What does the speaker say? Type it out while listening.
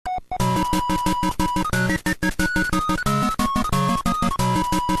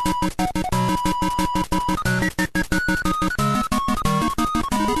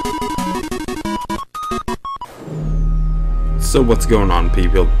So what's going on,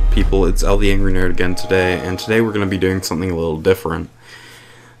 people? It's El the Angry Nerd again today, and today we're going to be doing something a little different.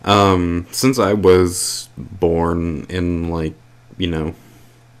 Since I was born in, like, you know,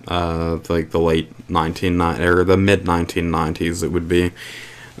 like the late 1990s, or the mid-1990s, it would be,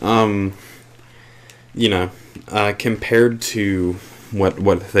 you know, compared to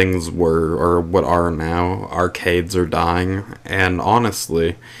what things were, or what are now, arcades are dying, and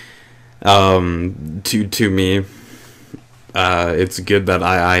honestly, to me, it's good that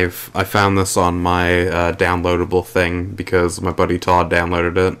I found this on my downloadable thing because my buddy Todd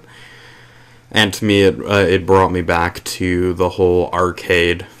downloaded it, and to me it brought me back to the whole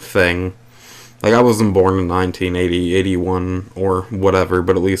arcade thing. Like, I wasn't born in 1980, 81, or whatever,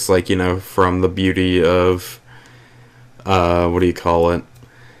 but at least, like, you know, from the beauty of what do you call it?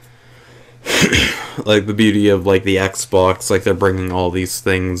 Like, the beauty of, like, the Xbox, like, they're bringing all these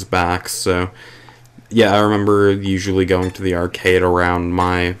things back, so yeah, I remember usually going to the arcade around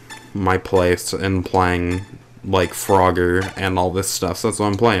my place and playing, like, Frogger and all this stuff, so that's why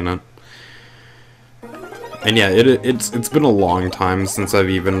I'm playing it. And yeah, it's been a long time since I've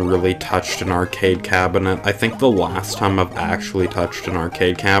even really touched an arcade cabinet. I think the last time I've actually touched an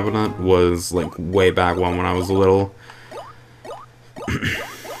arcade cabinet was, like, way back when I was little.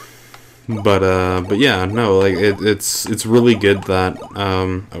 But yeah, no, like, it's really good that,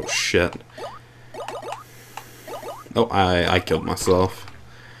 oh shit. Oh, I killed myself.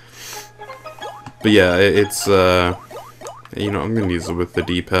 But yeah, it's, you know, I'm gonna use it with the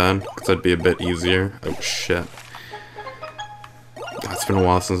D-pad, because that'd be a bit easier. Oh, shit. God, it's been a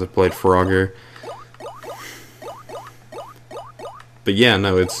while since I played Frogger. But yeah,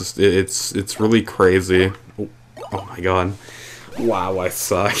 no, it's just, it's really crazy. Oh my god. Wow, I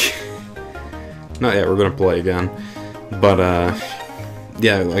suck. Not yet, we're gonna play again. But,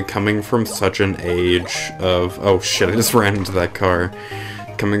 yeah, like, coming from such an age of... Oh, shit, I just ran into that car.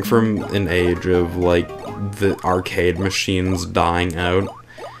 Coming from an age of, like, the arcade machines dying out,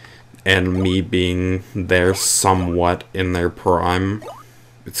 and me being there somewhat in their prime,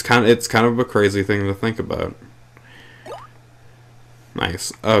 it's kind of a crazy thing to think about.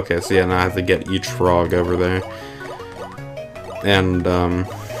 Nice. Okay, so yeah, now I have to get each frog over there. And,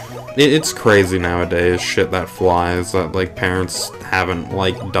 it's crazy nowadays, shit that flies, that, like, parents haven't,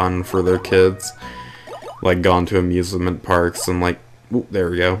 like, done for their kids. Like, gone to amusement parks and, like, ooh, there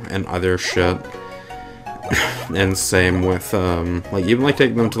we go, and other shit. And same with, like, even, like,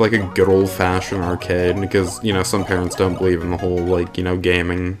 taking them to, like, a good old-fashioned arcade, because, you know, some parents don't believe in the whole, like, you know,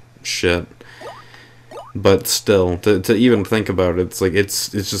 gaming shit. But still, to even think about it, it's, like, it's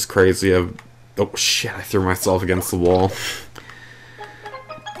just crazy of... Oh, shit, I threw myself against the wall.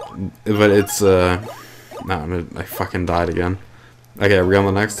 But it's, no, I fucking died again. Okay, are we on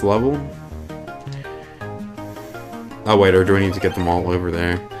the next level? Oh wait, or do I need to get them all over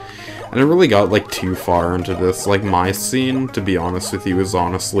there? I never really got, like, too far into this. Like, my scene, to be honest with you, is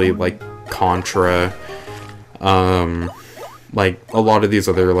honestly, like, Contra, like, a lot of these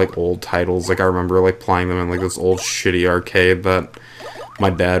other, like, old titles. Like, I remember, like, playing them in, like, this old shitty arcade that my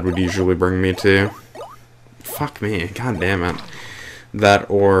dad would usually bring me to. Fuck me, god damn it. That,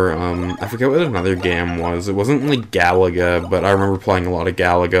 or, I forget what another game was. It wasn't, like, Galaga, but I remember playing a lot of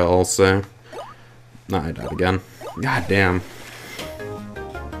Galaga also. Nah, I died again. God damn.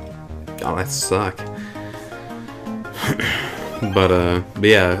 God, I suck. But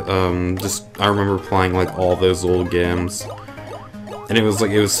yeah, just, I remember playing, like, all those old games. And it was,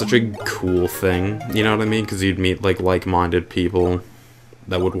 like, it was such a cool thing, you know what I mean? Because you'd meet, like-minded people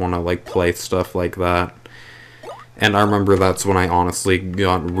that would want to, like, play stuff like that. And I remember that's when I honestly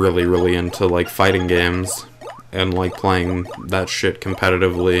got really, really into, like, fighting games. And, like, playing that shit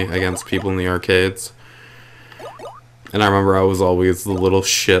competitively against people in the arcades. And I remember I was always the little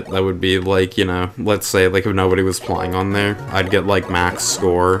shit that would be, like, you know, let's say, like, if nobody was playing on there, I'd get, like, max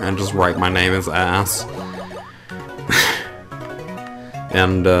score and just write my name as ass.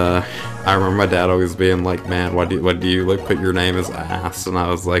 And, I remember my dad always being like, man, why do you, like, put your name as ass? And I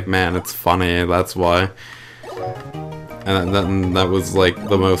was like, man, it's funny, that's why. And that was, like,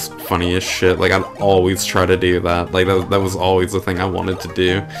 the most funniest shit. Like, I'd always try to do that. Like, that was always the thing I wanted to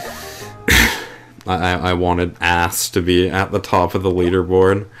do. I wanted ass to be at the top of the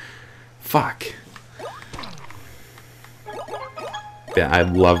leaderboard. Fuck. Yeah, I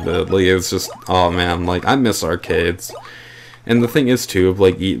loved it. Like, it was just, oh man, like, I miss arcades. And the thing is, too, of,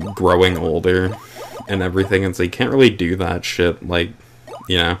 like, growing older and everything, it's like, you can't really do that shit, like,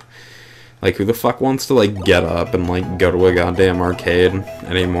 you know. Like, who the fuck wants to, like, get up and, like, go to a goddamn arcade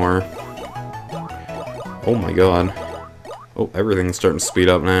anymore? Oh my god. Oh, everything's starting to speed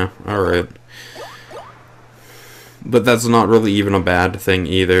up now. Alright. But that's not really even a bad thing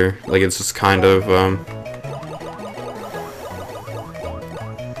either. Like, it's just kind of,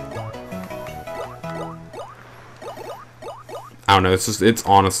 I don't know, it's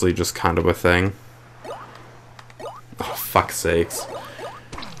honestly just kind of a thing. Oh, fuck's sakes.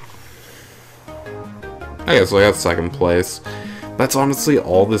 I guess I got second place. That's honestly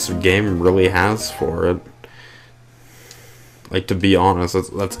all this game really has for it. Like, to be honest,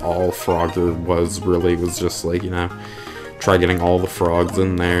 that's all Frogger was just like, you know, try getting all the frogs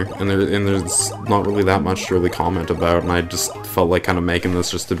in there. And there's not really that much to really comment about, and I just felt like kind of making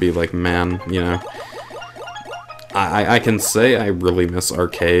this just to be like, man, you know, I can say I really miss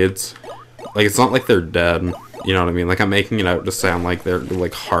arcades. Like, it's not like they're dead, you know what I mean? Like, I'm making it out to sound like they're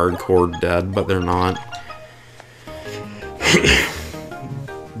like hardcore dead, but they're not.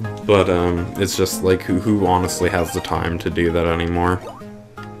 But, it's just, like, who honestly has the time to do that anymore?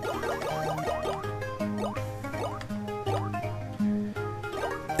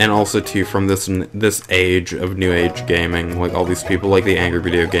 And also, too, from this age of new age gaming, like, all these people, like the Angry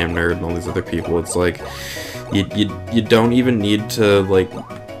Video Game Nerd and all these other people, it's like, you don't even need to, like,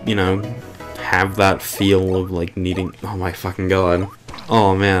 you know, have that feel of, like, needing, oh my fucking god.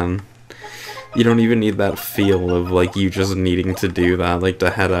 Oh, man. You don't even need that feel of, like, you just needing to do that, like, to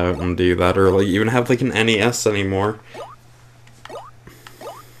head out and do that, or, like, even have, like, an NES anymore.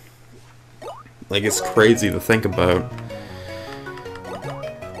 Like, it's crazy to think about.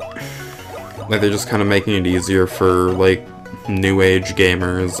 Like, they're just kind of making it easier for, like, new age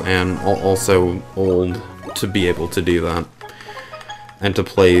gamers, and also old, to be able to do that. And to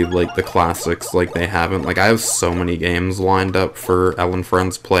play, like, the classics like they haven't. Like, I have so many games lined up for Ellen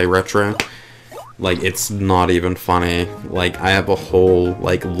Friends Play Retro. Like, it's not even funny. Like, I have a whole,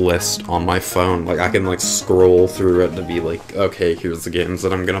 like, list on my phone. Like, I can, like, scroll through it to be like, okay, here's the games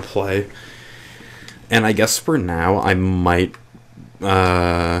that I'm gonna play. And I guess for now, I might do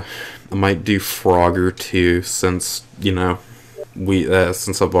Frogger 2, since, you know,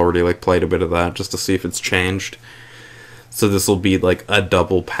 since I've already, like, played a bit of that, just to see if it's changed. So this will be, like, a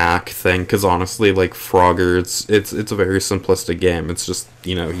double pack thing, because honestly, like, Frogger, it's a very simplistic game. It's just,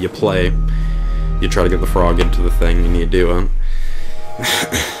 you know, you play, you try to get the frog into the thing, and you do it.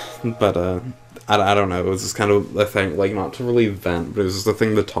 But, I don't know, it was just kind of a thing, like, not to really vent, but it was just a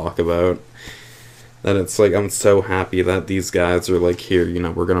thing to talk about. That it's like, I'm so happy that these guys are like, here, you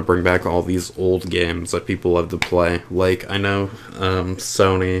know, we're gonna bring back all these old games that people love to play. Like, I know,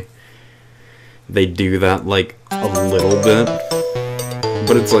 Sony, they do that, like, a little bit,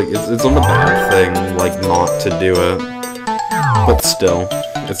 but it's like, it's not a bad thing, like, not to do it, but still,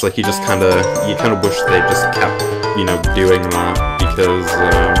 it's like, you kind of wish they just kept, you know, doing that, because,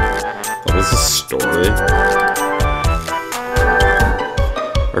 what is the story?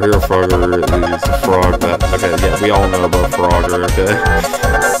 Our hero Frogger is a frog that, okay, yeah, we all know about Frogger, okay?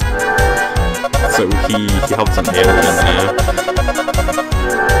 So he helps an alien now.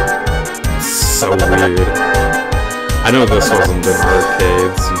 So weird. I know this wasn't in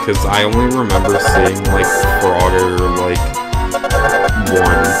arcades, because I only remember seeing, like, Frogger, like, 1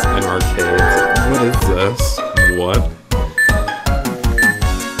 in arcades. What is this? What?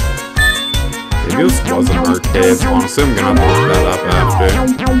 Maybe this wasn't arcades. Honestly, I'm gonna look that up after.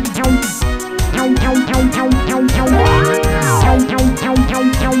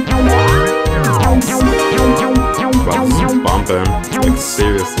 Wow, this is bumping. Like,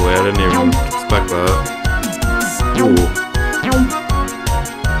 seriously, I didn't even expect that. Ooh.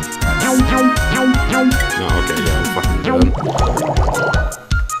 No, okay, yeah, I'm fucking dead.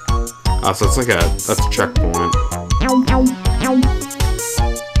 Oh, so it's like that's a checkpoint.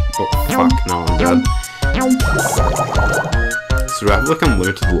 Oh, fuck, no, I'm dead. So do I have, like,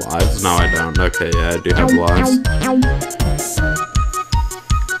 unlimited lives? No, I don't. Okay, yeah, I do have lives.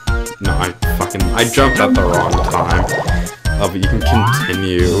 No, I jumped at the wrong time. Oh, but you can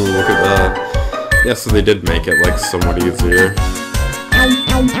continue. Ooh, look at that. Yeah, so they did make it, like, somewhat easier.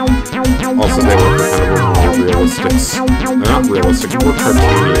 Also, they went for kind of a more realistic, not realistic, more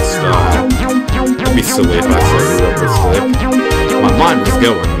cartoony style. It'd be silly if I said realistic. My mind was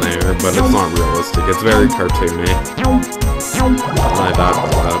going there, but it's not realistic. It's very cartoony. And I died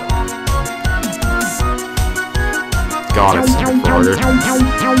by that. God, it's such a Frogger.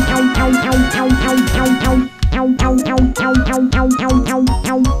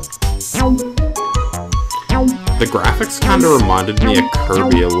 The graphics kind of reminded me of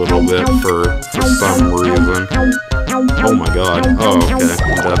Kirby a little bit for some reason. Oh my god. Oh, okay.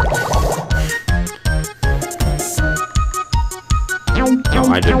 I'm dead.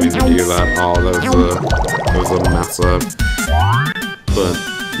 a mess up. But,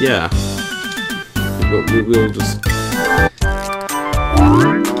 yeah. We'll just...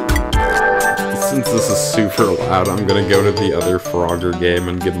 Since this is super loud, I'm gonna go to the other Frogger game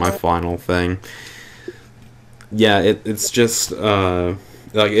and give my final thing. Yeah, it's just, like,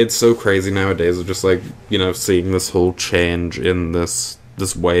 it's so crazy nowadays of just, like, you know, seeing this whole change in this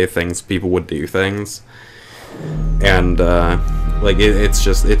way people would do things. And, like, it's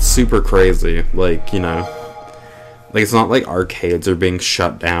just, it's super crazy, like, you know, like, it's not like arcades are being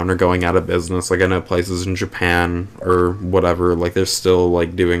shut down or going out of business. Like, I know places in Japan or whatever, like, they're still,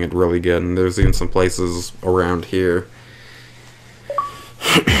 like, doing it really good, and there's even some places around here.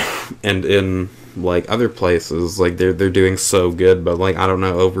 And in, like, other places, like, they're doing so good, but, like, I don't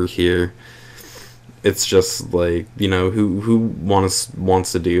know, over here, it's just, like, you know, who wants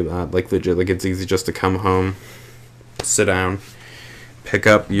to do that? Like, legit, like, it's easy just to come home, sit down, pick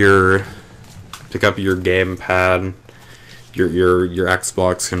up your gamepad, your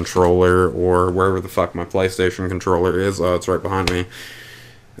Xbox controller, or wherever the fuck my PlayStation controller is. Oh, it's right behind me.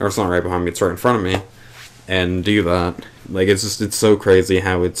 Or it's not right behind me, it's right in front of me. And do that. Like, it's so crazy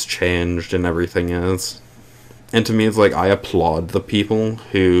how it's changed and everything is. And to me, it's like, I applaud the people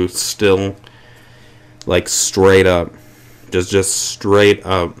who still, like, straight up, just straight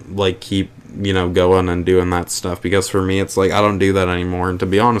up, like, keep, you know, going and doing that stuff. Because for me, it's like, I don't do that anymore. And to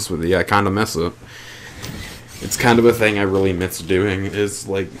be honest with you, I kind of miss it. It's kind of a thing I really miss doing, is,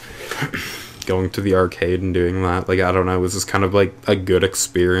 like, going to the arcade and doing that. Like, I don't know, it was just kind of, like, a good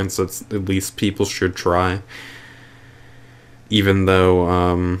experience that's at least people should try. Even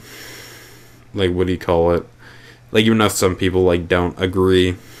though, like, what do you call it? Like, even though some people, like, don't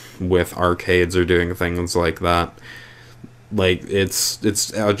agree with arcades or doing things like that. Like, it's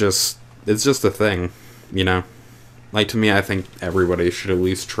just a thing, you know? Like, to me, I think everybody should at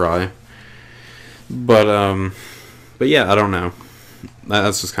least try. But yeah, I don't know.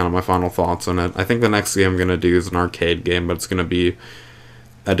 That's just kind of my final thoughts on it. I think the next game I'm going to do is an arcade game, but it's going to be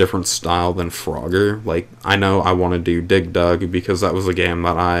a different style than Frogger. Like, I know I want to do Dig Dug, because that was a game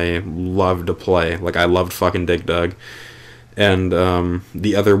that I loved to play. Like, I loved fucking Dig Dug. And,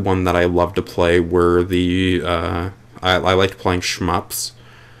 the other one that I loved to play were the, I liked playing Shmups.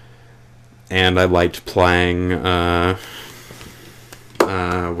 And I liked playing, what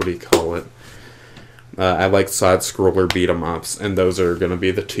do you call it? I like side-scroller beat-em-ups, and those are going to be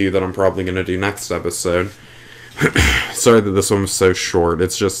the two that I'm probably going to do next episode. Sorry that this one was so short.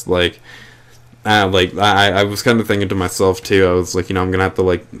 It's just, like, I was kind of thinking to myself, too, I was like, you know, I'm going to have to,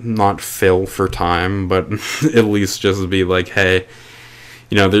 like, not fill for time, but at least just be like, hey,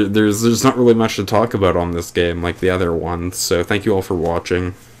 you know, there's not really much to talk about on this game like the other ones, so thank you all for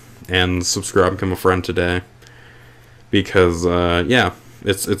watching, and subscribe, become a friend today, because, yeah.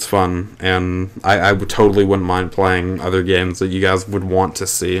 It's fun, and I totally wouldn't mind playing other games that you guys would want to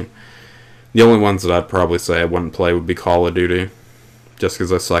see. The only ones that I'd probably say I wouldn't play would be Call of Duty, just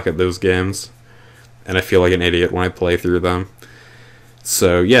because I suck at those games, and I feel like an idiot when I play through them.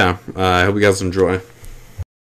 So yeah, I hope you guys enjoy.